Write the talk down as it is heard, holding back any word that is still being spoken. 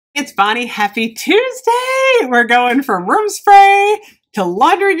It's Bonnie. Happy Tuesday! We're going from room spray to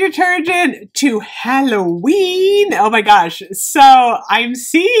laundry detergent to Halloween. Oh my gosh. So I'm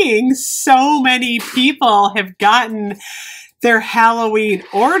seeing so many people have gotten their Halloween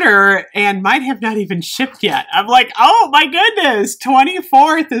order and might have not even shipped yet. I'm like, oh my goodness,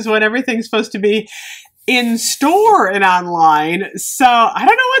 24th is when everything's supposed to be in store and online. So I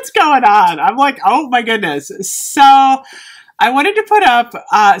don't know what's going on. I'm like, oh my goodness. So I wanted to put up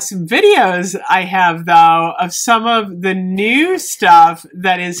some videos I have, though, of some of the new stuff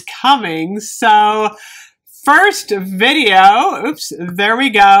that is coming. So first video, oops, there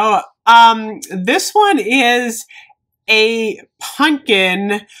we go. This one is a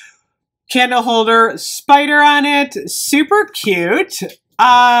pumpkin candle holder, spider on it, super cute.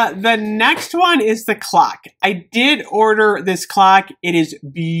 The next one is the clock. I did order this clock. It is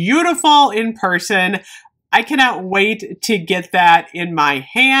beautiful in person. I cannot wait to get that in my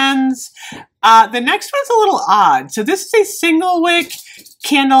hands. The next one's a little odd. So this is a single wick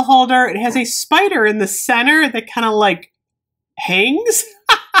candle holder. It has a spider in the center that kind of like hangs.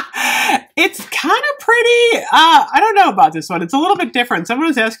 It's kind of pretty. I don't know about this one. It's a little bit different. Someone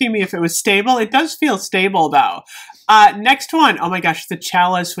was asking me if it was stable. It does feel stable though. Next one, oh my gosh, the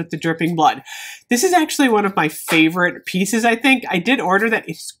chalice with the dripping blood. This is actually one of my favorite pieces, I think. I did order that.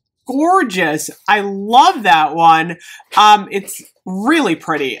 It's gorgeous. I love that one. It's really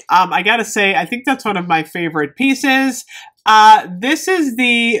pretty. I gotta say, I think that's one of my favorite pieces. This is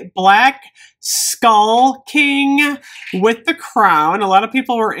the Black Skull King with the crown. A lot of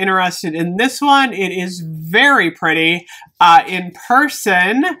people were interested in this one. It is very pretty in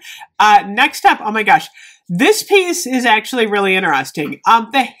person. Next up, oh my gosh, this piece is actually really interesting.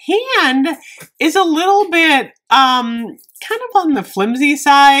 The hand is a little bit kind of on the flimsy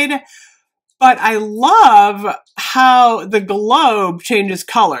side, but I love how the globe changes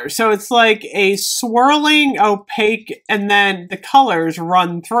color. So it's like a swirling opaque and then the colors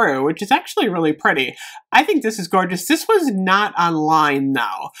run through, which is actually really pretty. I think this is gorgeous. This was not online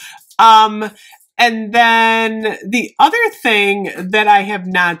though. And then the other thing that I have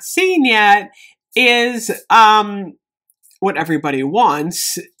not seen yet is what everybody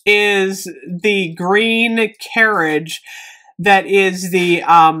wants is the green carriage that is the,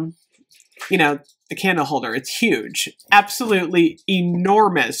 you know, the candle holder. It's huge, absolutely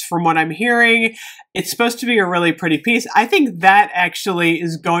enormous from what I'm hearing. It's supposed to be a really pretty piece. I think that actually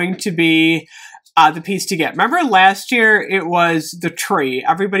is going to be the piece to get. Remember last year it was the tree.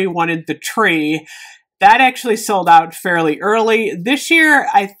 Everybody wanted the tree. That actually sold out fairly early. This year,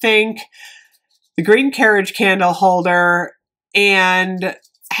 I think the green carriage candle holder and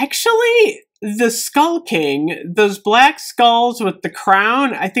actually the Skull King, those black skulls with the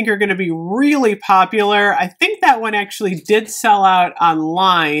crown, I think are going to be really popular. I think that one actually did sell out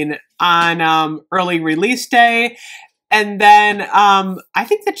online on early release day. And then I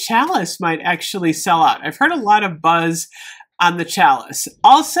think the chalice might actually sell out. I've heard a lot of buzz on the chalice.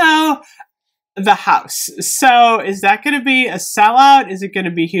 Also, the house. So is that going to be a sellout? Is it going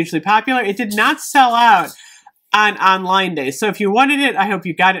to be hugely popular? It did not sell out on online day. So if you wanted it, I hope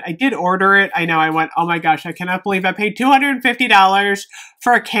you got it. I did order it. I know I went, oh my gosh, I cannot believe I paid $250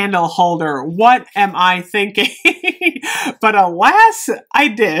 for a candle holder. What am I thinking? But alas, I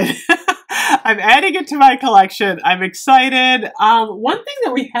did. I'm adding it to my collection. I'm excited. One thing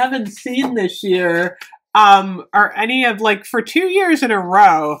that we haven't seen this year are any of, like, for 2 years in a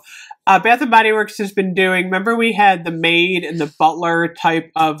row, Bath & Body Works has been doing, remember we had the maid and the butler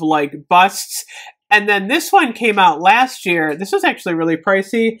type of like busts, and then this one came out last year. This was actually really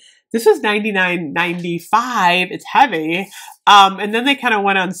pricey. This was $99.95. It's heavy. And then they kind of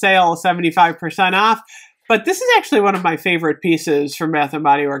went on sale 75% off. But this is actually one of my favorite pieces from Bath &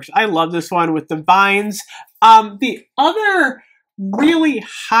 Body Works. I love this one with the vines. The other really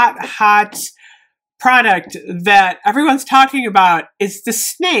hot product that everyone's talking about is the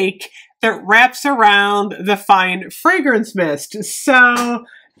snake that wraps around the fine fragrance mist. So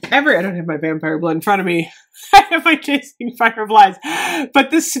I don't have my vampire blood in front of me. I have my chasing fireflies.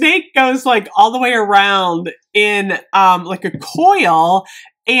 But the snake goes like all the way around in like a coil.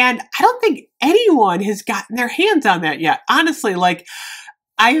 And I don't think anyone has gotten their hands on that yet. Honestly, like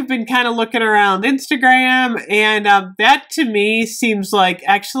I have been kind of looking around Instagram, and that to me seems like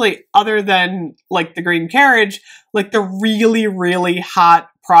actually, other than like the green carriage, like the really hot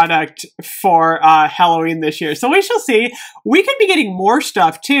product for Halloween this year. So we shall see. We could be getting more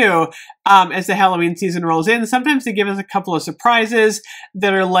stuff too as the Halloween season rolls in. Sometimes they give us a couple of surprises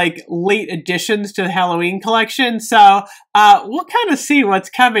that are like late additions to the Halloween collection. So we'll kind of see what's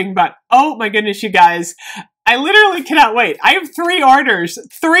coming. But oh my goodness, you guys, I literally cannot wait. I have 3 orders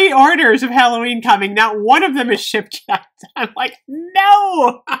of Halloween coming. Not one of them is shipped yet. I'm like,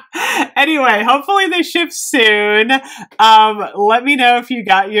 no. Anyway, hopefully they ship soon. Let me know if you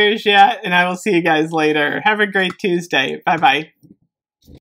got yours yet, and I will see you guys later. Have a great Tuesday. Bye-bye.